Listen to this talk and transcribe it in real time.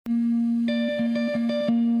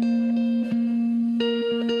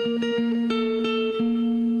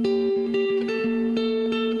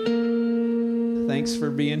thanks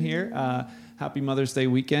for being here. Happy Mother's Day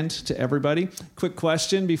weekend to everybody. Quick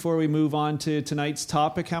question before we move on to tonight's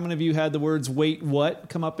topic. How many of you had the words "wait, what"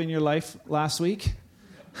 come up in your life last week?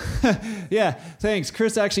 Yeah, thanks.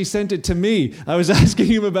 Chris actually sent it to me. I was asking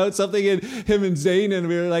him about something, and him and Zane, and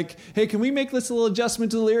we were like, hey, can we make this a little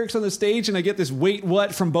adjustment to the lyrics on the stage? And I get this "wait,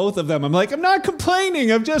 what" from both of them. I'm like, I'm not complaining.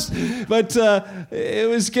 But it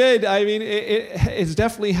was good. I mean, it's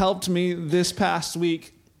definitely helped me this past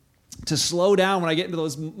week to slow down when I get into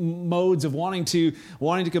those modes of wanting to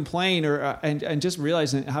complain, and just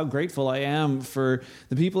realizing how grateful I am for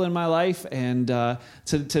the people in my life, and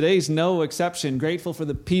today's no exception. Grateful for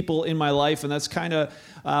the people in my life, and that's kind of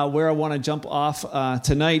where I want to jump off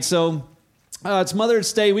tonight. So it's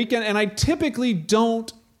Mother's Day weekend, and I typically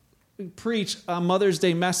don't preach a Mother's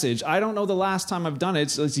Day message. I don't know the last time I've done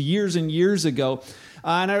it. It's years and years ago,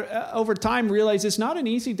 and I over time realized it's not an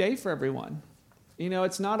easy day for everyone. You know,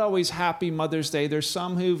 it's not always happy Mother's Day. There's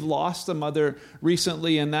some who've lost a mother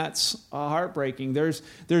recently, and that's heartbreaking. There's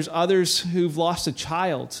others who've lost a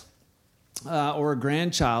child or a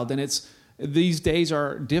grandchild, and these days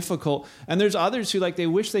are difficult. And there's others who they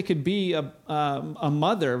wish they could be a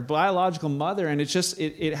mother, a biological mother, and it's just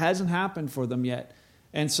it hasn't happened for them yet,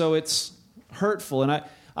 and so it's hurtful. And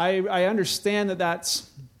I understand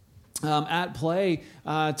that's at play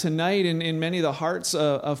tonight in many of the hearts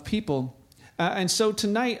of people. And so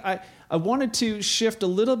tonight, I wanted to shift a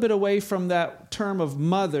little bit away from that term of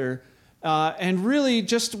mother, and really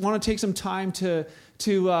just want to take some time to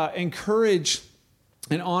encourage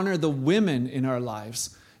and honor the women in our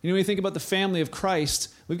lives. You know, when you think about the family of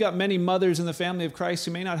Christ, we've got many mothers in the family of Christ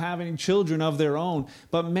who may not have any children of their own,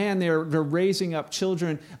 but man, they're raising up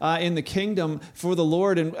children in the kingdom for the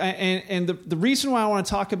Lord. And the reason why I want to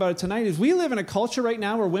talk about it tonight is we live in a culture right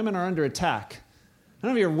now where women are under attack. I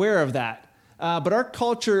don't know if you're aware of that. But our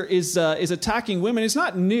culture is attacking women. It's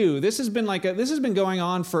not new. This has been going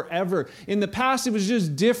on forever. In the past, it was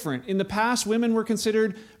just different. In the past, women were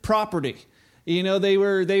considered property. You know, they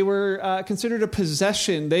were considered a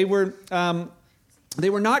possession. They were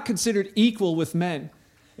not considered equal with men.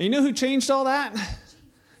 And you know who changed all that?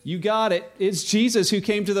 You got it. It's Jesus who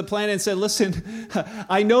came to the planet and said, listen,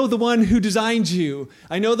 I know the one who designed you.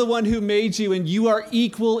 I know the one who made you, and you are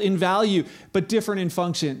equal in value, but different in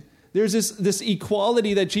function. There's this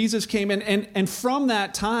equality that Jesus came in, and from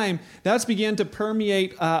that time, that's began to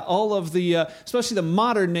permeate all of the, especially the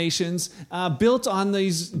modern nations, built on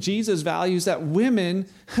these Jesus values that women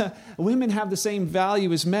have the same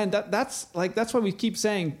value as men. That's why we keep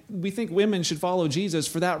saying we think women should follow Jesus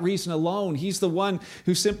for that reason alone. He's the one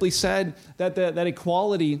who simply said that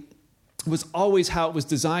equality was always how it was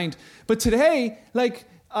designed. But today,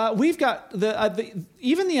 we've got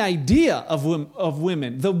even the idea of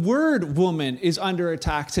women. The word woman is under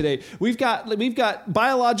attack today. We've got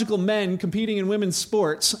biological men competing in women's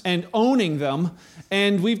sports and owning them,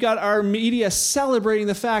 and we've got our media celebrating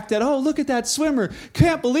the fact that, oh, look at that swimmer!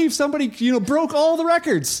 Can't believe somebody broke all the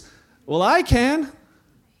records. Well, I can.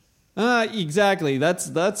 Exactly. That's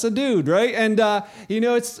a dude, right? And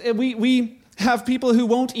we have people who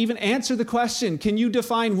won't even answer the question. Can you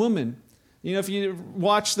define woman? You know, if you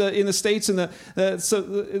watch in the States in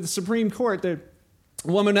the Supreme Court, the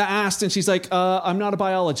woman asked, and she's like, I'm not a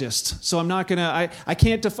biologist, so I'm not going to, I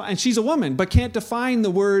can't define, and she's a woman, but can't define the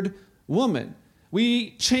word woman.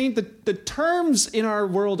 We change, the terms in our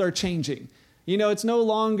world are changing. You know, it's no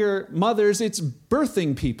longer mothers, it's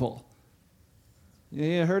birthing people.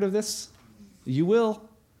 You heard of this? You will.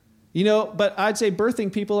 You know, but I'd say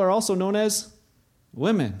birthing people are also known as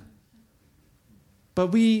women. But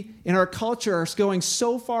we, in our culture, are going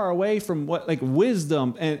so far away from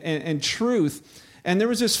wisdom and truth. And there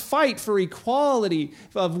was this fight for equality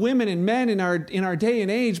of women and men in our day and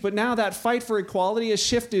age. But now that fight for equality has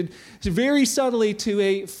shifted very subtly to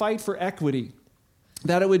a fight for equity.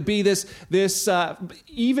 That it would be this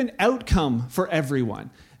even outcome for everyone.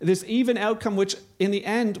 This even outcome which, in the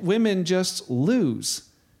end, women just lose.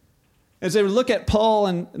 As I look at Paul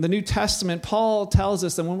and the New Testament, Paul tells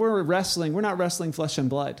us that when we're wrestling, we're not wrestling flesh and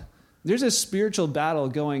blood. There's a spiritual battle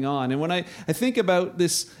going on. And when I think about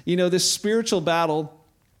this, this spiritual battle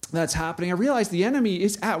that's happening, I realize the enemy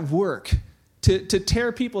is at work to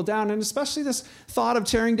tear people down, and especially this thought of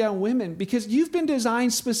tearing down women, because you've been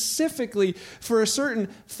designed specifically for a certain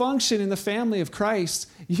function in the family of Christ.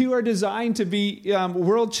 You are designed to be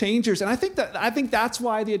world changers. And I think that's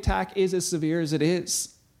why the attack is as severe as it is.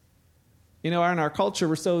 You know, in our culture,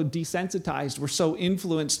 we're so desensitized, we're so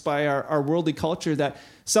influenced by our worldly culture that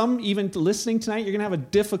some, even listening tonight, you're going to have a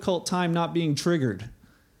difficult time not being triggered.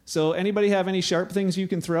 So anybody have any sharp things you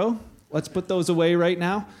can throw? Let's put those away right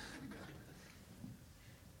now.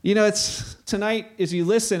 It's tonight as you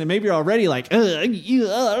listen, and maybe you're already like,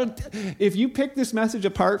 if you pick this message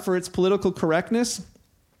apart for its political correctness,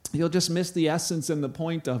 you'll just miss the essence and the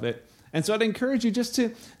point of it. And so I'd encourage you just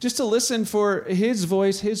to listen for his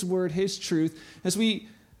voice, his word, his truth, as we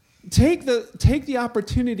take the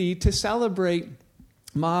opportunity to celebrate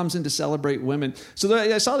moms and to celebrate women. So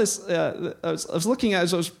I saw this, I was looking at,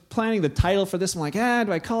 as I was planning the title for this, I'm like,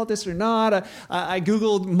 do I call it this or not? I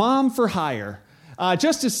Googled mom for hire.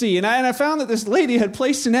 Just to see. And I found that this lady had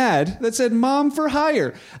placed an ad that said mom for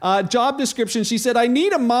hire. Job description, she said, I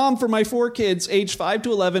need a mom for my 4 kids aged 5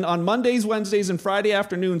 to 11 on Mondays, Wednesdays, and Friday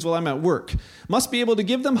afternoons while I'm at work. Must be able to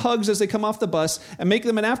give them hugs as they come off the bus and make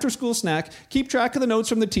them an after-school snack, keep track of the notes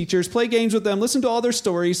from the teachers, play games with them, listen to all their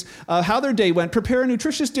stories, how their day went, prepare a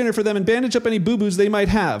nutritious dinner for them, and bandage up any boo-boos they might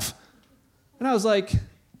have. And I was like,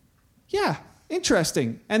 yeah.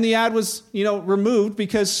 Interesting. And the ad was, removed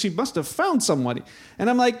because she must have found somebody. And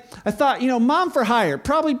I thought, mom for hire,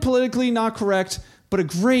 probably politically not correct, but a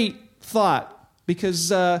great thought because,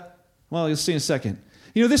 you'll see in a second.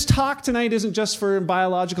 This talk tonight isn't just for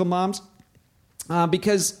biological moms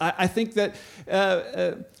because I think that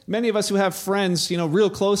many of us who have friends, real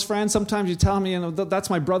close friends, sometimes you tell me, that's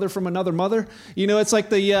my brother from another mother. It's like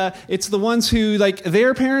it's the ones who, like,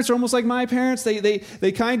 their parents are almost like my parents.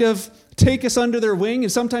 They kind of take us under their wing,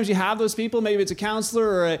 and sometimes you have those people. Maybe it's a counselor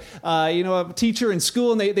or a teacher in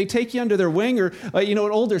school, and they take you under their wing, or an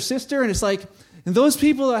older sister, and it's like, and those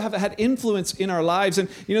people have had influence in our lives, and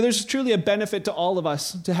there's truly a benefit to all of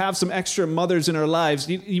us to have some extra mothers in our lives.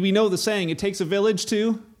 We know the saying, it takes a village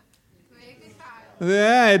to.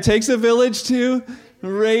 Yeah, it takes a village to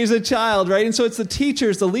raise a child, right? And so it's the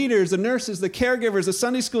teachers, the leaders, the nurses, the caregivers, the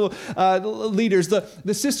Sunday school leaders,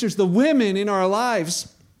 the sisters, the women in our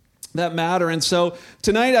lives that matter. And so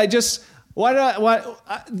tonight,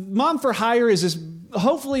 mom for hire is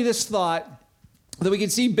hopefully this thought that we can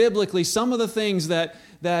see biblically some of the things that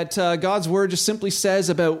God's word just simply says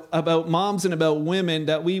about moms and about women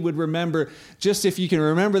that we would remember. Just if you can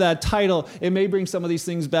remember that title, it may bring some of these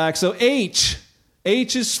things back. So H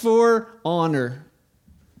is for honor.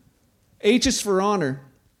 H is for honor.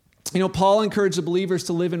 Paul encouraged the believers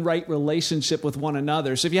to live in right relationship with one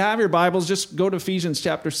another. So if you have your Bibles, just go to Ephesians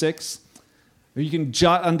chapter 6. Or you can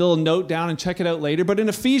jot a little note down and check it out later. But in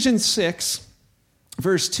Ephesians 6,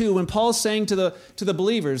 verse 2, when Paul's saying to the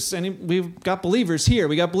believers, and we've got believers here,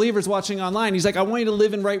 we got believers watching online, he's like, I want you to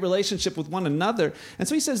live in right relationship with one another. And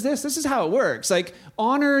so he says this is how it works. Like,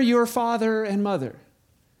 honor your father and mother.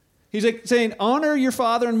 He's like saying, honor your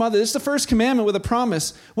father and mother. This is the first commandment with a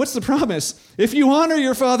promise. What's the promise? If you honor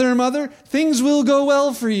your father and mother, things will go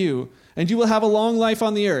well for you, and you will have a long life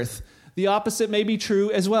on the earth. The opposite may be true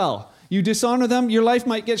as well. You dishonor them, your life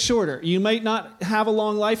might get shorter. You might not have a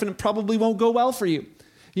long life, and it probably won't go well for you.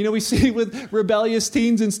 We see with rebellious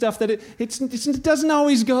teens and stuff that it doesn't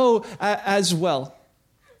always go as well.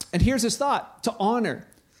 And here's his thought, to honor.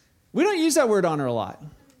 We don't use that word honor a lot.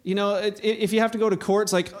 If you have to go to court,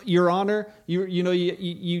 it's like, Your Honor,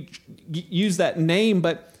 you use that name,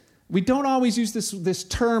 but we don't always use this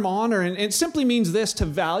term honor, and it simply means this: to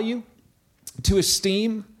value, to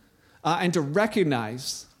esteem, and to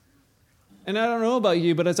recognize. And I don't know about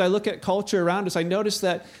you, but as I look at culture around us, I notice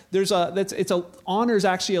that honor is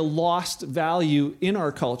actually a lost value in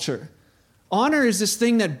our culture. Honor is this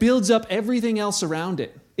thing that builds up everything else around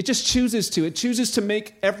it. It just chooses to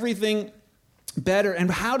make everything better. And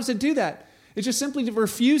how does it do that? It just simply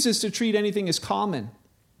refuses to treat anything as common.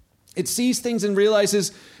 It sees things and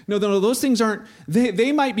realizes, no, those things aren't,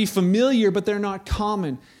 they might be familiar, but they're not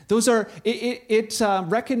common. It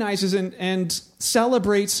recognizes and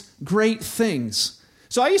celebrates great things.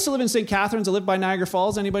 So I used to live in St. Catharines. I lived by Niagara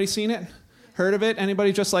Falls. Anybody seen it? Heard of it?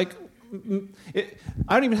 Anybody just like, I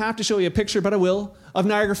don't even have to show you a picture, but I will, of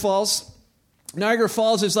Niagara Falls. Niagara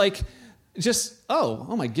Falls is like,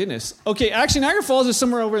 oh my goodness. Okay, actually, Niagara Falls is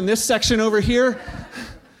somewhere over in this section over here.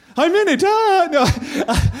 I'm in it. No,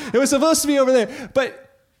 it was supposed to be over there.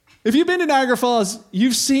 But if you've been to Niagara Falls,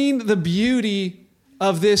 you've seen the beauty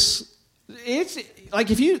of this. It's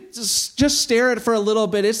like, if you just stare at it for a little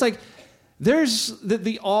bit, it's like there's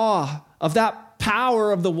the awe of that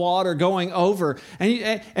power of the water going over,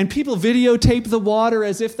 and people videotape the water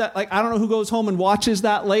as if that, like, I don't know who goes home and watches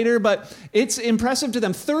that later, but it's impressive to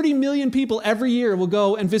them. 30 million people every year will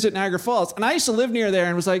go and visit Niagara Falls. And I used to live near there,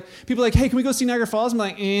 and was like, people were like, hey, can we go see Niagara Falls? I'm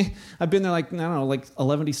like, I've been there like, I don't know, like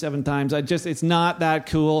 77 times. It's not that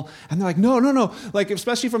cool. And they're like, no. Like,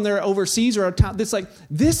 especially from their overseas or a town,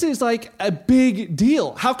 this is like a big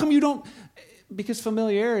deal. How come you don't? Because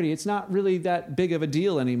familiarity, it's not really that big of a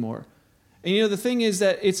deal anymore. And the thing is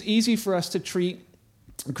that it's easy for us to treat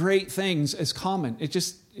great things as common.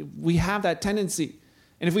 We have that tendency.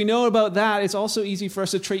 And if we know about that, it's also easy for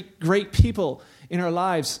us to treat great people in our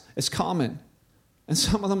lives as common. And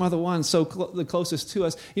some of them are the ones the closest to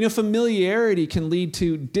us. Familiarity can lead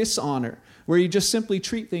to dishonor, where you just simply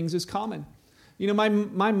treat things as common. My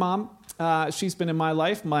mom, she's been in my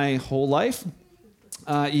life my whole life.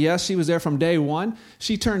 Yes, she was there from day one.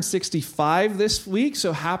 She turned 65 this week,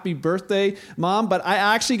 so happy birthday, Mom. But I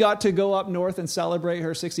actually got to go up north and celebrate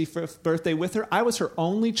her 65th birthday with her. I was her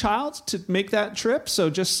only child to make that trip, so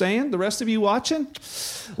just saying, the rest of you watching,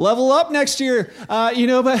 level up next year. But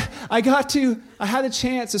I had a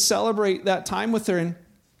chance to celebrate that time with her,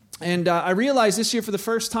 and I realized this year for the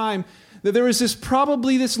first time that there was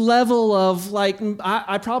probably this level of,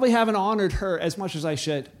 I probably haven't honored her as much as I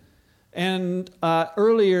should. And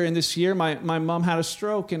earlier in this year, my mom had a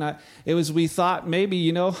stroke, and we thought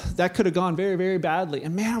maybe, that could have gone very, very badly.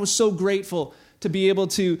 And man, I was so grateful to be able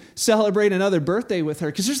to celebrate another birthday with her.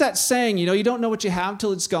 Because there's that saying, you don't know what you have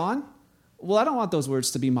till it's gone. Well, I don't want those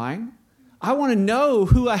words to be mine. I want to know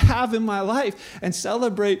who I have in my life and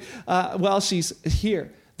celebrate while she's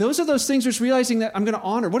here. Those are those things, just realizing that I'm going to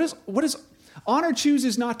honor. What is honor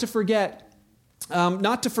chooses not to forget.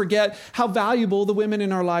 Not to forget how valuable the women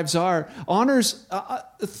in our lives are. Honor's,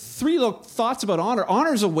 three thoughts about honor.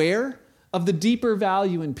 Honor's aware of the deeper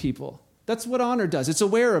value in people. That's what honor does. It's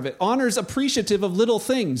aware of it. Honor's appreciative of little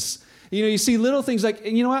things. You see little things like,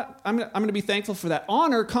 you know what? I'm going to be thankful for that.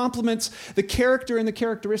 Honor complements the character and the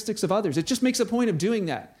characteristics of others. It just makes a point of doing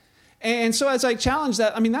that. And so as I challenge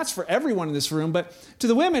that, that's for everyone in this room, but to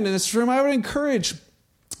the women in this room, I would encourage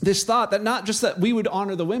this thought that not just that we would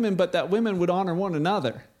honor the women, but that women would honor one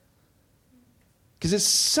another. Because it's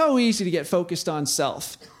so easy to get focused on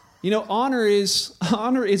self. Honor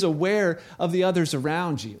is aware of the others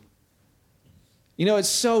around you. It's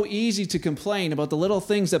so easy to complain about the little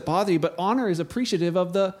things that bother you, but honor is appreciative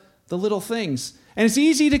of the little things. And it's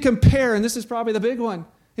easy to compare, and this is probably the big one.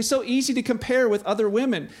 It's so easy to compare with other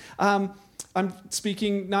women. I'm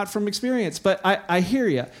speaking not from experience, but I hear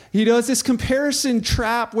you. It's this comparison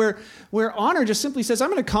trap where honor just simply says, I'm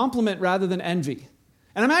going to compliment rather than envy.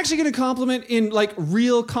 And I'm actually going to compliment in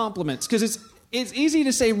real compliments, because it's easy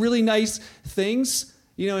to say really nice things,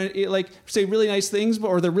 say really nice things,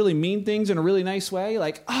 or they're really mean things in a really nice way.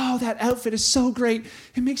 Like, oh, that outfit is so great.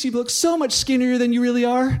 It makes you look so much skinnier than you really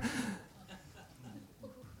are.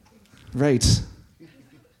 Right.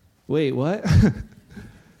 Wait, what?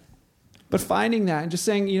 But finding that and just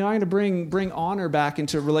saying, I'm going to bring honor back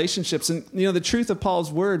into relationships. And, the truth of Paul's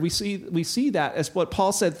word, we see that as what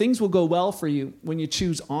Paul said, things will go well for you when you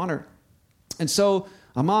choose honor. And so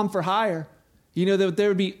a mom for hire, that there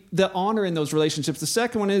would be the honor in those relationships. The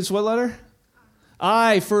second one is what letter?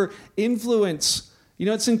 I, for influence.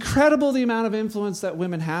 It's incredible the amount of influence that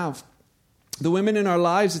women have. The women in our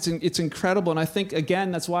lives, it's incredible. And I think,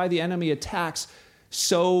 again, that's why the enemy attacks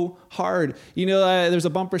so hard. There's a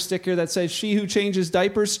bumper sticker that says, she who changes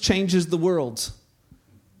diapers changes the world.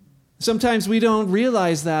 Sometimes we don't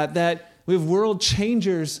realize that we have world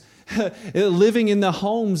changers living in the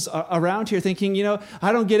homes around here thinking,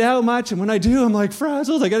 I don't get out much. And when I do, I'm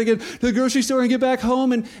frazzled. I got to get to the grocery store and get back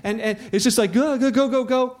home. And it's just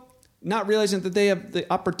go. Not realizing that they have the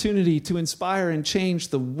opportunity to inspire and change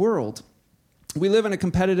the world. We live in a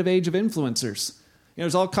competitive age of influencers.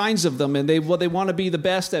 There's all kinds of them, and they want to be the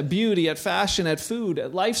best at beauty, at fashion, at food,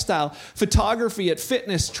 at lifestyle, photography, at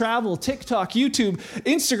fitness, travel, TikTok, YouTube,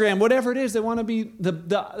 Instagram, whatever it is. They want to be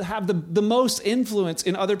have the most influence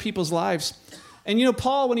in other people's lives. And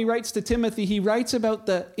Paul, when he writes to Timothy, he writes about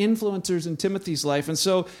the influencers in Timothy's life. And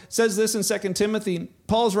so it says this in 2 Timothy.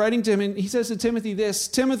 Paul's writing to him, and he says to Timothy this,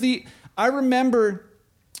 Timothy, I remember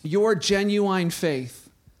your genuine faith.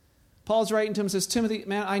 Paul's writing to him and says, Timothy,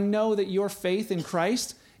 man, I know that your faith in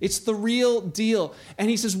Christ, it's the real deal. And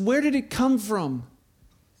he says, where did it come from?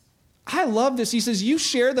 I love this. He says, you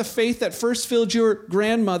share the faith that first filled your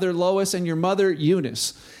grandmother, Lois, and your mother,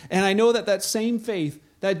 Eunice. And I know that same faith,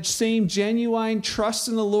 that same genuine trust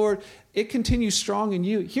in the Lord, it continues strong in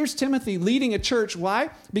you. Here's Timothy leading a church. Why?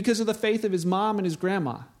 Because of the faith of his mom and his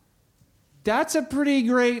grandma. That's a pretty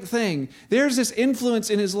great thing. There's this influence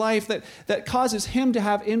in his life that causes him to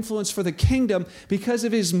have influence for the kingdom because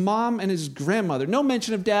of his mom and his grandmother. No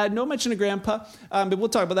mention of dad, no mention of grandpa, but we'll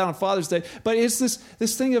talk about that on Father's Day. But it's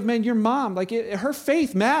this thing of, man, your mom, her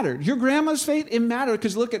faith mattered. Your grandma's faith, it mattered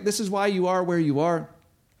because this is why you are where you are.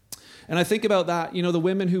 And I think about that, the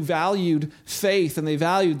women who valued faith and they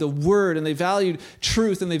valued the word and they valued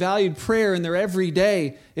truth and they valued prayer in their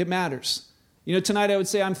everyday, it matters. Tonight I would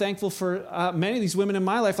say I'm thankful for many of these women in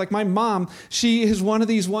my life. Like my mom, she is one of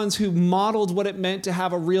these ones who modeled what it meant to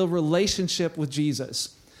have a real relationship with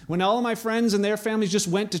Jesus. When all of my friends and their families just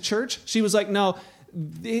went to church, she was like, no,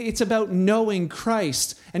 it's about knowing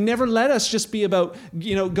Christ, and never let us just be about,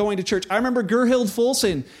 going to church. I remember Gerhild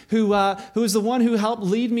Folsen, who was the one who helped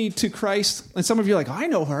lead me to Christ. And some of you are like, I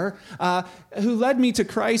know her, who led me to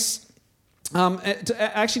Christ.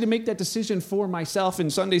 To make that decision for myself in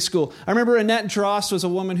Sunday school. I remember Annette Dross was a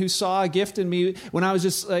woman who saw a gift in me when I was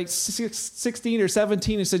just like 16 or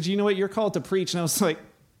 17 and said, you know what, you're called to preach. And I was like,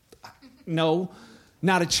 no,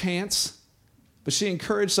 not a chance. But she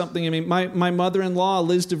encouraged something in me. My mother-in-law,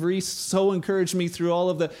 Liz DeVries, so encouraged me through all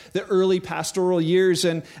of the early pastoral years.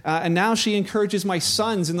 And now she encourages my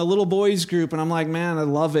sons in the little boys group. And I'm like, man, I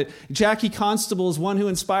love it. Jackie Constable is one who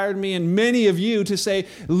inspired me and many of you to say,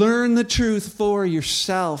 learn the truth for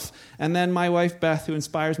yourself. And then my wife, Beth, who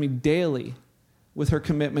inspires me daily with her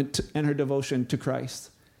commitment and her devotion to Christ.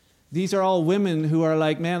 These are all women who are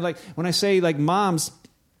like, man, like when I say like moms,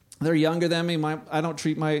 they're younger than me. I don't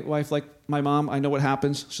treat my wife like my mom. I know what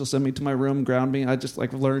happens. She'll send me to my room, ground me. I just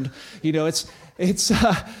learned,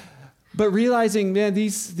 but realizing, man,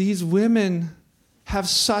 these women have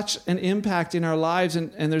such an impact in our lives.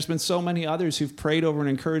 And there's been so many others who've prayed over and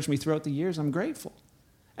encouraged me throughout the years. I'm grateful.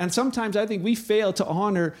 And sometimes I think we fail to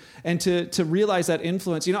honor and to realize that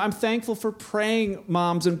influence. I'm thankful for praying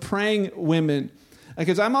moms and praying women.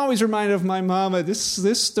 Because I'm always reminded of my mama.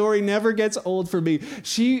 This story never gets old for me.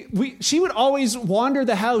 She would always wander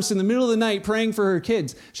the house in the middle of the night praying for her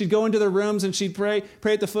kids. She'd go into their rooms and she'd pray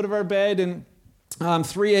at the foot of our bed. And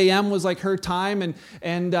 3 a.m. was like her time,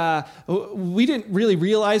 and we didn't really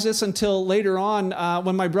realize this until later on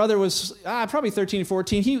when my brother was probably 13 or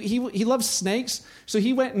 14. He loves snakes, so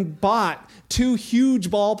he went and bought 2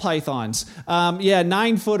 huge ball pythons,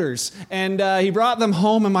 9-footers, and he brought them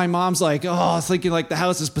home. And my mom's like, "Oh, it's thinking like the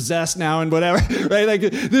house is possessed now and whatever, right? Like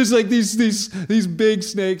there's like these big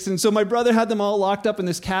snakes." And so my brother had them all locked up in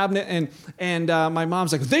this cabinet, and my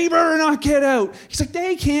mom's like, "They better not get out." He's like,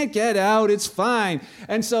 "They can't get out. It's fine."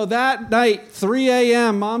 And so that night, 3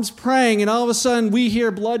 a.m., mom's praying, and all of a sudden we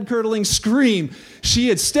hear blood-curdling scream. She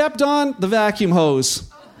had stepped on the vacuum hose.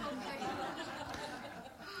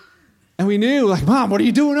 And we knew, like, "Mom, what are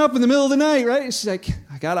you doing up in the middle of the night?" Right? And she's like,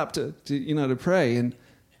 "I got up to pray."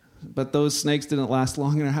 But those snakes didn't last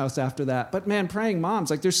long in our house after that. But man, praying moms,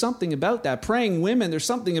 like there's something about that. Praying women, there's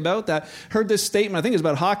something about that. Heard this statement, I think it was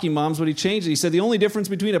about hockey moms, but he changed it. He said the only difference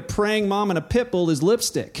between a praying mom and a pit bull is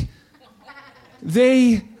lipstick.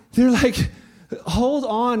 They're like, hold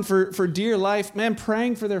on for dear life. Man,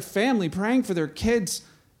 praying for their family, praying for their kids,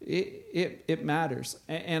 it matters.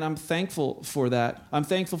 And I'm thankful for that. I'm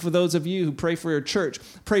thankful for those of you who pray for your church,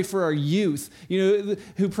 pray for our youth,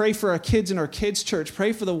 who pray for our kids in our kids' church,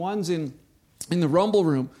 pray for the ones in the Rumble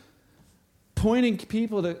Room. Pointing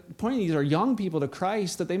these are young people to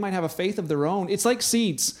Christ that they might have a faith of their own. It's like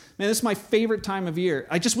seeds. Man, this is my favorite time of year.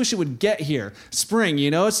 I just wish it would get here. Spring,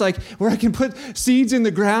 It's like where I can put seeds in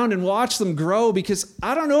the ground and watch them grow, because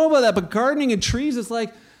I don't know about that, but gardening and trees is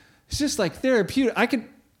like, it's just like therapeutic.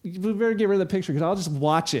 We better get rid of the picture because I'll just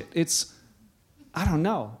watch it. I don't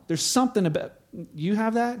know. There's something about, you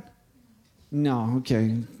have that? No,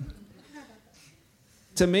 okay.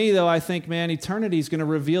 To me, though, I think, man, eternity is going to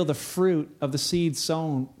reveal the fruit of the seed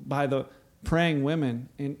sown by the praying women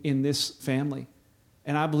in this family.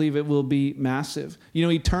 And I believe it will be massive.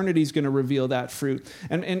 Eternity is going to reveal that fruit.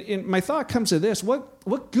 And my thought comes to this.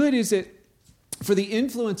 What good is it for the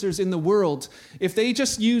influencers in the world if they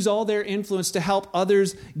just use all their influence to help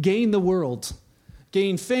others gain the world?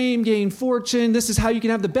 Gain fame, gain fortune. This is how you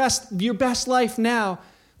can have your best life now.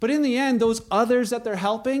 But in the end, those others that they're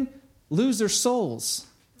helping lose their souls.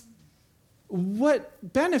 What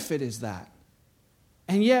benefit is that?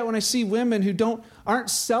 And yet when I see women who aren't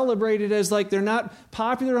celebrated as like they're not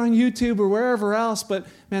popular on YouTube or wherever else, but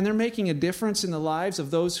man, they're making a difference in the lives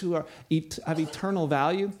of those who have eternal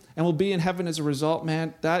value and will be in heaven as a result,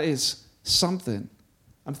 man, that is something.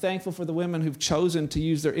 I'm thankful for the women who've chosen to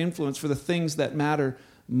use their influence for the things that matter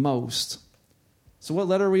most. So what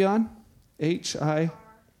letter are we on? H-I-R.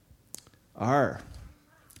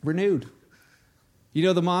 Renewed.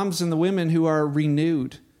 The moms and the women who are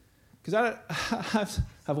renewed. Because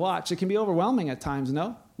I've watched, it can be overwhelming at times,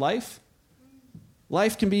 no? Life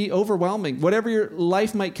can be overwhelming. Whatever your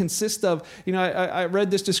life might consist of. I read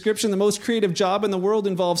this description. The most creative job in the world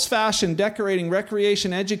involves fashion, decorating,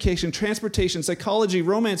 recreation, education, transportation, psychology,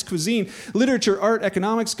 romance, cuisine, literature, art,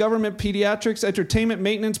 economics, government, pediatrics, entertainment,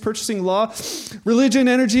 maintenance, purchasing, law, religion,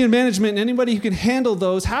 energy, and management. And anybody who can handle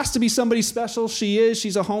those has to be somebody special.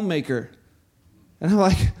 She's a homemaker. And I'm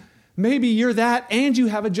like, maybe you're that and you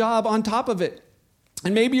have a job on top of it.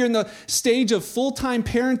 And maybe you're in the stage of full-time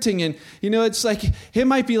parenting, and it's like it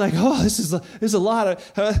might be like, oh, this is a lot.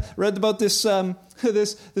 I read about this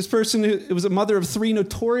this person who was a mother of 3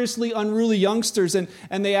 notoriously unruly youngsters, and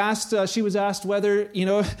they asked she was asked whether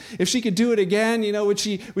if she could do it again, would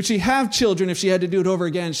she have children if she had to do it over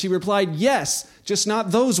again? She replied, yes, just not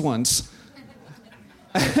those ones.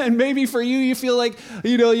 And maybe for you feel like,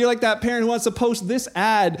 you're like that parent who wants to post this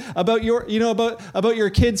ad about your, about your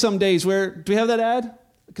kid some days where, do we have that ad?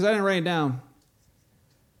 Because I didn't write it down.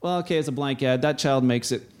 Well, okay, it's a blank ad. That child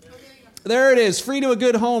makes it. There it is. Free to a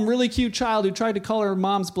good home. Really cute child who tried to call her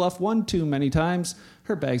mom's bluff one too many times.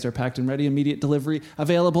 Her bags are packed and ready. Immediate delivery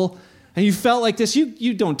available. And you felt like this.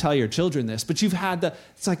 You don't tell your children this, but you've had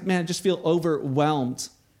it's like, man, just feel overwhelmed.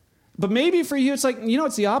 But maybe for you, it's like,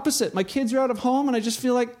 it's the opposite. My kids are out of home, and I just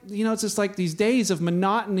feel like, it's just like these days of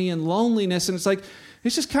monotony and loneliness, and it's like,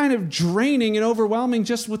 it's just kind of draining and overwhelming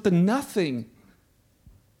just with the nothing.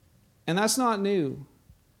 And that's not new.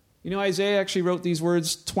 Isaiah actually wrote these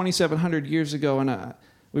words 2,700 years ago, and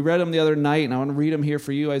we read them the other night, and I want to read them here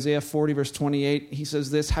for you. Isaiah 40, verse 28, he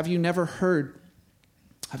says this, have you never heard?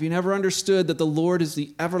 Have you never understood that the Lord is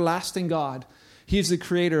the everlasting God? He is the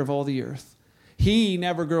creator of all the earth. He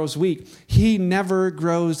never grows weak. He never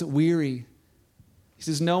grows weary. He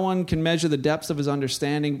says, no one can measure the depths of his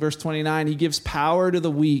understanding. Verse 29, he gives power to the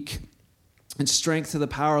weak and strength to the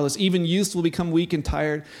powerless. Even youths will become weak and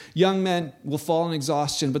tired. Young men will fall in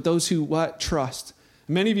exhaustion. But those who trust.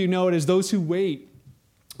 Many of you know it as those who wait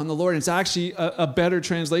on the Lord. It's actually a better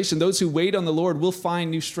translation. Those who wait on the Lord will find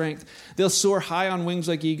new strength. They'll soar high on wings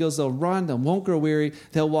like eagles. They'll run. They won't grow weary.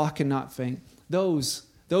 They'll walk and not faint. Those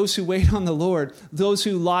who wait on the Lord, those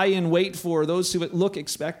who lie in wait for, those who look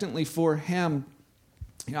expectantly for him.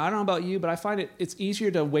 I don't know about you, but I find it's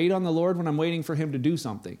easier to wait on the Lord when I'm waiting for him to do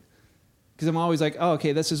something. Because I'm always like, oh,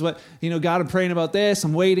 okay, this is what, God, I'm praying about this.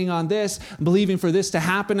 I'm waiting on this. I'm believing for this to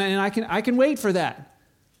happen, and I can wait for that.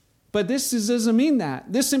 But this doesn't mean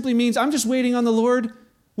that. This simply means I'm just waiting on the Lord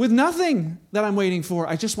with nothing that I'm waiting for.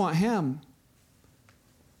 I just want him.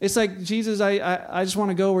 It's like, Jesus, I just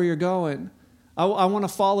want to go where you're going. I want to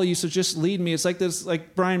follow you, so just lead me. It's like this,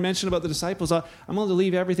 like Brian mentioned about the disciples. I'm willing to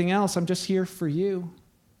leave everything else. I'm just here for you.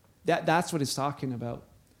 That's what he's talking about.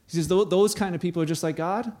 He says those kind of people are just like,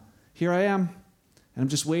 God, here I am, and I'm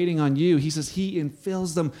just waiting on you. He says he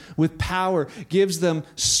infills them with power, gives them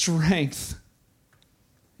strength.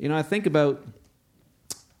 I think about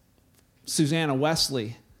Susanna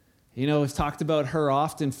Wesley. We've talked about her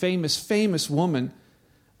often. Famous woman.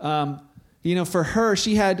 For her,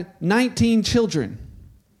 she had 19 children.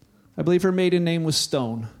 I believe her maiden name was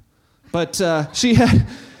Stone. But she had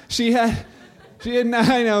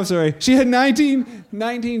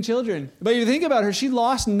 19 children. But you think about her, she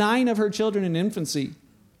lost 9 of her children in infancy.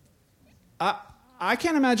 I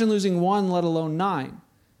can't imagine losing 1, let alone 9.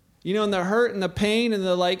 And the hurt and the pain and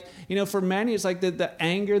the for many, it's like the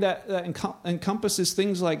anger that encompasses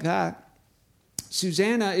things like that.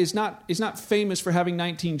 Susanna is not famous for having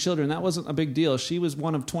 19 children. That wasn't a big deal. She was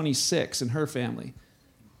one of 26 in her family.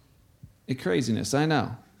 Craziness, I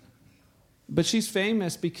know. But she's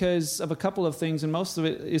famous because of a couple of things, and most of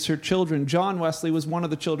it is her children. John Wesley was one of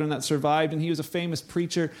the children that survived, and he was a famous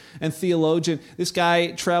preacher and theologian. This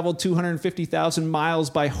guy traveled 250,000 miles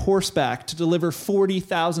by horseback to deliver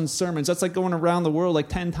 40,000 sermons. That's like going around the world like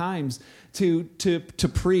 10 times to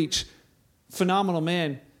preach. Phenomenal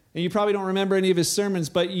man. And you probably don't remember any of his sermons,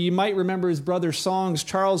 but you might remember his brother's songs.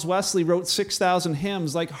 Charles Wesley wrote 6,000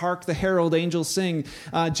 hymns like Hark the Herald Angels Sing,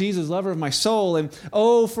 Jesus, Lover of My Soul, and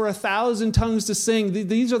Oh, for 1,000 tongues to sing.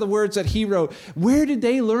 These are the words that he wrote. Where did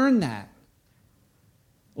they learn that?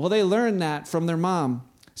 Well, they learned that from their mom.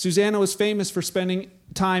 Susanna was famous for spending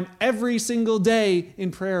time every single day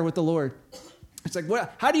in prayer with the Lord. It's like,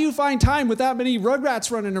 how do you find time with that many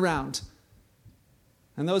rugrats running around?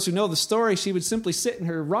 And those who know the story, she would simply sit in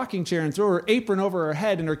her rocking chair and throw her apron over her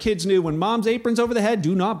head, and her kids knew when mom's apron's over the head,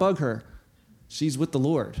 do not bug her. She's with the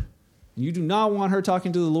Lord. You do not want her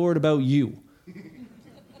talking to the Lord about you.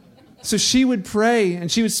 So she would pray,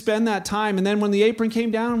 and she would spend that time, and then when the apron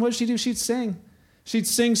came down, what did she do? She'd sing. She'd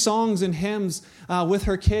sing songs and hymns with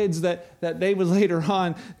her kids that they would later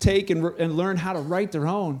on take and learn how to write their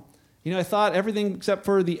own. I thought everything except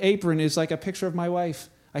for the apron is like a picture of my wife.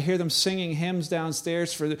 I hear them singing hymns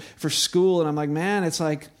downstairs for school, and I'm like, man, it's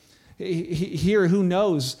like, here, who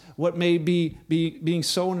knows what may be being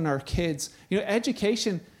sown in our kids.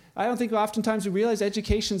 Education, I don't think oftentimes we realize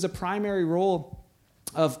education is a primary role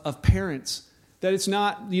of parents. that it's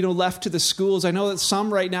not, left to the schools. I know that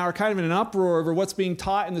some right now are kind of in an uproar over what's being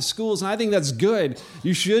taught in the schools, and I think that's good.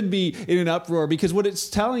 You should be in an uproar, because what it's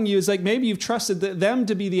telling you is like maybe you've trusted them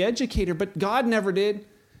to be the educator, but God never did.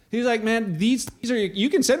 He's like, man, these are, you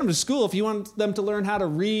can send them to school if you want them to learn how to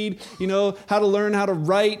read, how to learn how to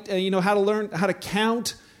write, how to learn how to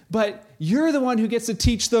count, but you're the one who gets to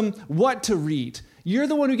teach them what to read. You're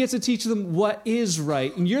the one who gets to teach them what is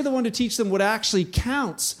right. And you're the one to teach them what actually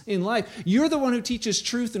counts in life. You're the one who teaches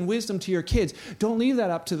truth and wisdom to your kids. Don't leave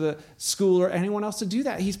that up to the school or anyone else to do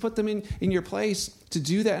that. He's put them in your place to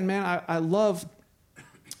do that. And man, I love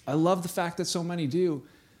the fact that so many do.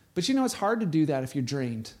 But it's hard to do that if you're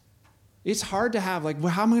drained. It's hard to have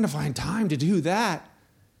how am I going to find time to do that?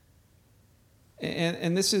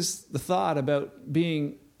 And this is the thought about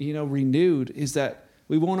being, renewed, is that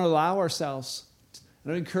we won't allow ourselves.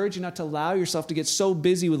 And I encourage you not to allow yourself to get so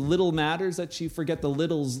busy with little matters that you forget the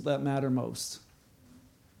littles that matter most.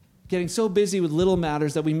 Getting so busy with little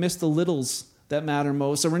matters that we miss the littles that matter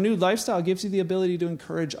most. A renewed lifestyle gives you the ability to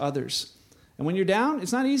encourage others. And when you're down,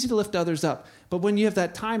 it's not easy to lift others up. But when you have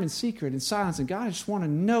that time in secret, in silence, and God, I just want to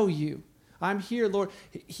know you. I'm here, Lord.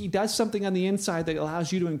 He does something on the inside that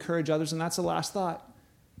allows you to encourage others, and that's the last thought.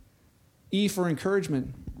 E for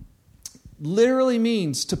encouragement. Literally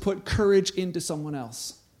means to put courage into someone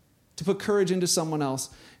else. To put courage into someone else.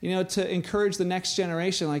 To encourage the next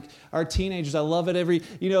generation, like our teenagers. I love it every,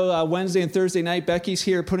 Wednesday and Thursday night, Becky's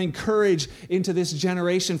here putting courage into this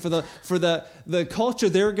generation for the culture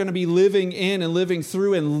they're going to be living in and living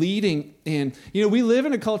through and leading in. We live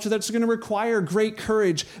in a culture that's going to require great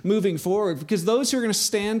courage moving forward, because those who are going to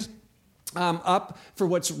stand up for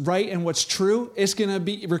what's right and what's true, it's going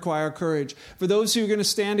to require courage. For those who are going to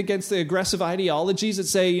stand against the aggressive ideologies that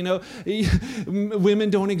say, women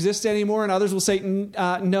don't exist anymore, and others will say,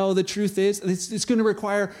 no, the truth is, it's going to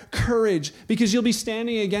require courage, because you'll be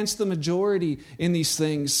standing against the majority in these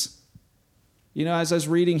things. As I was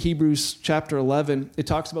reading Hebrews chapter 11, it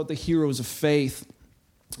talks about the heroes of faith.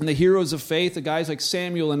 And the heroes of faith, the guys like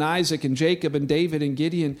Samuel and Isaac and Jacob and David and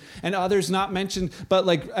Gideon and others not mentioned, but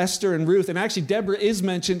like Esther and Ruth. And actually Deborah is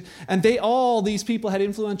mentioned. And these people had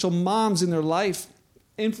influential moms in their life.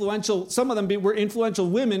 Some of them were influential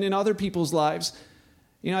women in other people's lives.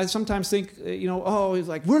 I sometimes think, it's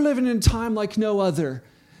like, we're living in a time like no other.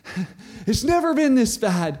 It's never been this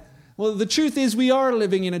bad. Well, the truth is we are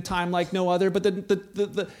living in a time like no other, but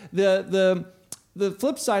the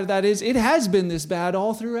flip side of that is it has been this bad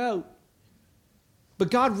all throughout.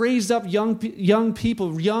 But God raised up young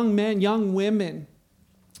people, young men, young women,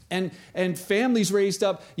 and families raised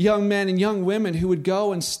up young men and young women who would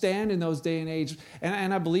go and stand in those day and age.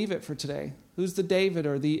 And I believe it for today. Who's the David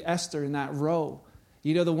or the Esther in that row?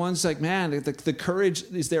 The ones like, man, the courage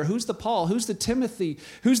is there. Who's the Paul? Who's the Timothy?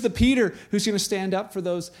 Who's the Peter who's going to stand up for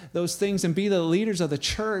those things and be the leaders of the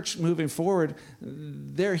church moving forward?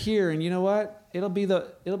 They're here, and you know what? It'll be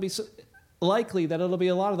so likely that it'll be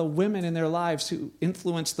a lot of the women in their lives who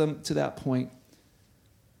influence them to that point.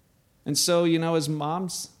 And so, as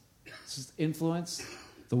moms, influence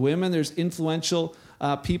the women. There's influential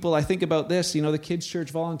people. I think about this, the kids' church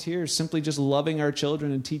volunteers simply just loving our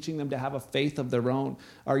children and teaching them to have a faith of their own.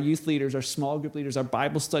 Our youth leaders, our small group leaders, our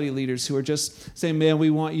Bible study leaders who are just saying, man, we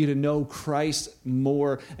want you to know Christ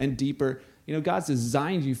more and deeper. God's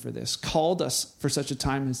designed you for this, called us for such a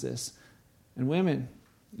time as this. And women,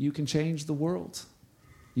 you can change the world.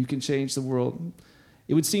 You can change the world.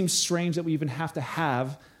 It would seem strange that we even have to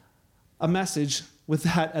have a message with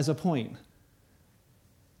that as a point.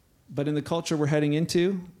 But in the culture we're heading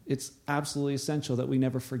into, it's absolutely essential that we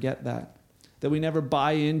never forget that. That we never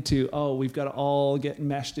buy into, we've got to all get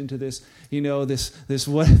meshed into this,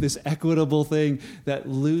 this equitable thing that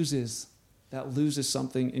loses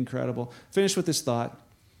something incredible. Finish with this thought.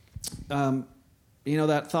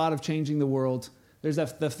 That thought of changing the world. There's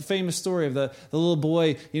the famous story of the little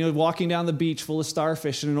boy, walking down the beach full of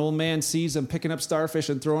starfish, and an old man sees him picking up starfish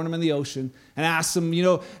and throwing them in the ocean, and asks him,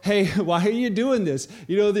 hey, why are you doing this?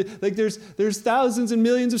 There's thousands and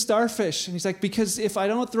millions of starfish, and he's like, because if I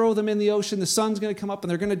don't throw them in the ocean, the sun's going to come up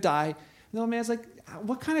and they're going to die. And the old man's like,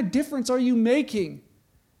 what kind of difference are you making?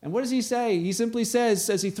 And what does he say? He simply says,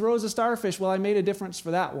 as he throws a starfish, well, I made a difference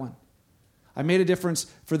for that one. I made a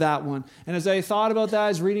difference for that one. And as I thought about that, I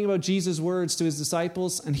was reading about Jesus' words to his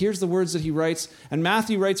disciples, and here's the words that he writes. And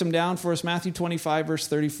Matthew writes them down for us, Matthew 25, verse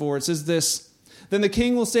 34. It says this, then the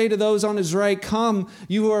king will say to those on his right, come,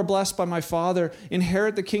 you who are blessed by my Father,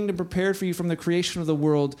 inherit the kingdom prepared for you from the creation of the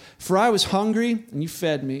world. For I was hungry, and you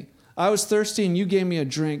fed me. I was thirsty and you gave me a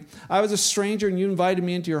drink. I was a stranger and you invited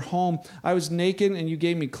me into your home. I was naked and you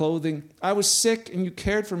gave me clothing. I was sick and you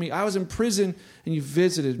cared for me. I was in prison and you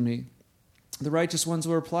visited me. The righteous ones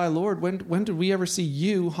will reply, Lord, when did we ever see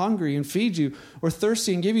you hungry and feed you, or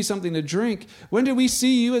thirsty and give you something to drink? When did we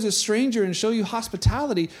see you as a stranger and show you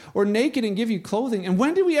hospitality, or naked and give you clothing? And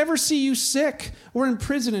when did we ever see you sick or in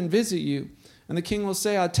prison and visit you? And the king will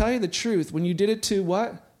say, I'll tell you the truth. When you did it to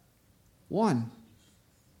what? One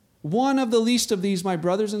of the least of these, my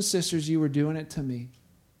brothers and sisters, you were doing it to me.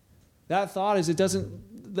 That thought is,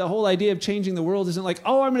 the whole idea of changing the world isn't like,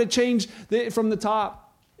 oh, I'm going to change from the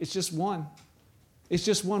top. It's just one. It's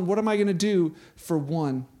just one. What am I going to do for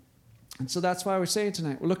one? And so that's why we're saying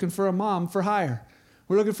tonight, we're looking for a mom for hire.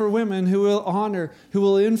 We're looking for women who will honor, who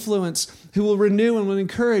will influence, who will renew and will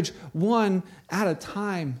encourage one at a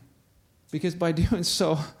time. Because by doing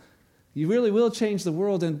so, you really will change the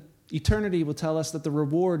world, and eternity will tell us that the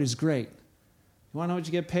reward is great. You want to know what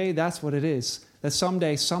you get paid? That's what it is. That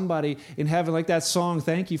someday somebody in heaven, like that song,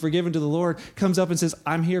 Thank You for Giving to the Lord, comes up and says,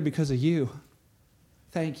 I'm here because of you.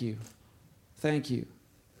 Thank you. Thank you.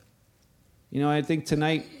 You know, I think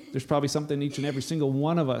tonight there's probably something each and every single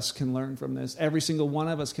one of us can learn from this. Every single one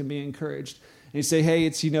of us can be encouraged. And you say, hey,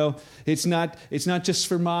 it's not just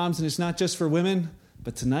for moms and it's not just for women,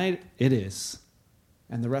 but tonight it is.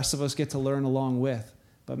 And the rest of us get to learn along with.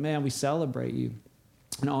 But man, we celebrate you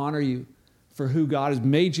and honor you for who God has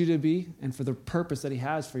made you to be and for the purpose that he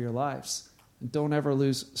has for your lives. And don't ever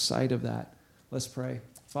lose sight of that. Let's pray.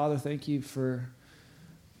 Father, thank you for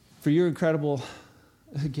your incredible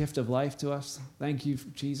gift of life to us. Thank you,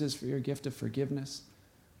 Jesus, for your gift of forgiveness.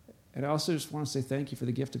 And I also just want to say thank you for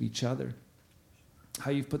the gift of each other.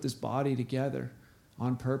 How you've put this body together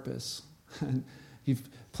on purpose. And you've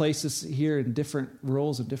placed us here in different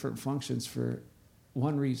roles and different functions for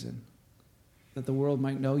one reason, that the world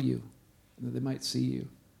might know you, and that they might see you.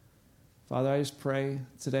 Father, I just pray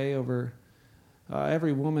today over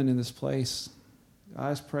every woman in this place.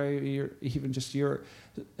 I just pray your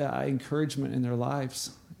encouragement in their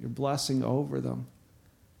lives, your blessing over them.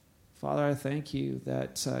 Father, I thank you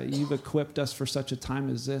that you've equipped us for such a time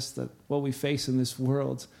as this, that what we face in this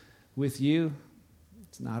world with you,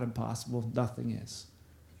 it's not impossible. Nothing is.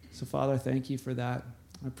 So, Father, I thank you for that.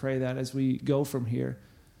 I pray that as we go from here,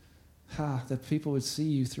 that people would see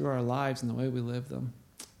you through our lives and the way we live them.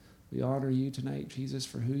 We honor you tonight, Jesus,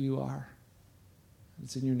 for who you are.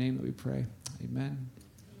 It's in your name that we pray. Amen.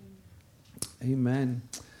 Amen.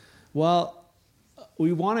 Well,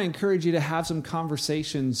 we want to encourage you to have some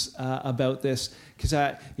conversations about this, because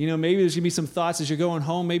maybe there's going to be some thoughts as you're going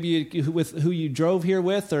home, maybe with who you drove here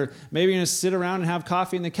with, or maybe you're going to sit around and have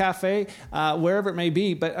coffee in the cafe, wherever it may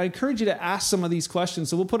be. But I encourage you to ask some of these questions.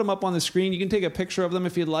 So we'll put them up on the screen. You can take a picture of them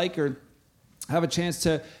if you'd like, or have a chance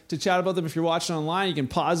to chat about them. If you're watching online, you can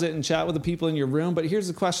pause it and chat with the people in your room. But here's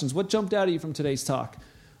the questions. What jumped out at you from today's talk?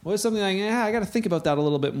 What is something like, I got to think about that a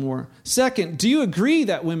little bit more. Second, do you agree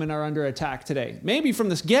that women are under attack today? Maybe from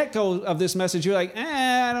this get-go of this message, you're like,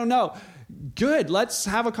 I don't know. Good, let's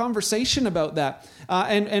have a conversation about that.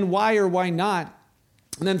 And why or why not?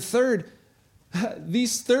 And then third,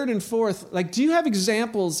 these third and fourth, do you have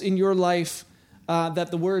examples in your life that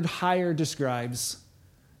the word hire describes?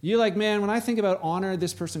 You're like, man, when I think about honor,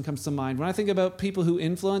 this person comes to mind. When I think about people who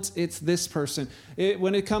influence, it's this person.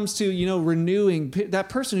 When it comes to, renewing, that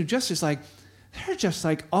person who just is like, they're just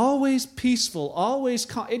like always peaceful, always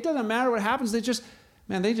calm. It doesn't matter what happens. They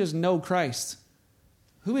just know Christ.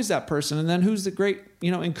 Who is that person? And then who's the great,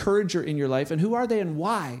 encourager in your life? And who are they and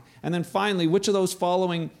why? And then finally, which of those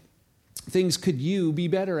following things could you be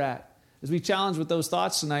better at? As we challenge with those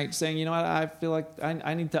thoughts tonight, saying, I feel like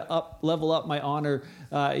I need to level up my honor,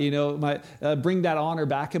 bring that honor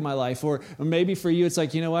back in my life. Or maybe for you, it's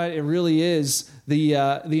like, it really is the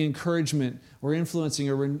encouragement or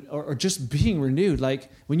influencing or just being renewed.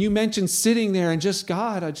 Like when you mentioned sitting there and just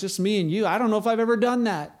God, just me and you, I don't know if I've ever done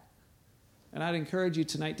that. And I'd encourage you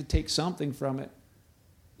tonight to take something from it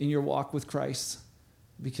in your walk with Christ.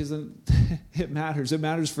 Because it matters. It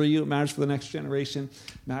matters for you. It matters for the next generation.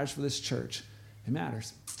 It matters for this church. It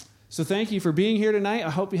matters. So thank you for being here tonight.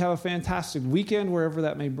 I hope you have a fantastic weekend wherever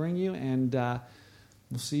that may bring you. And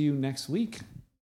we'll see you next week.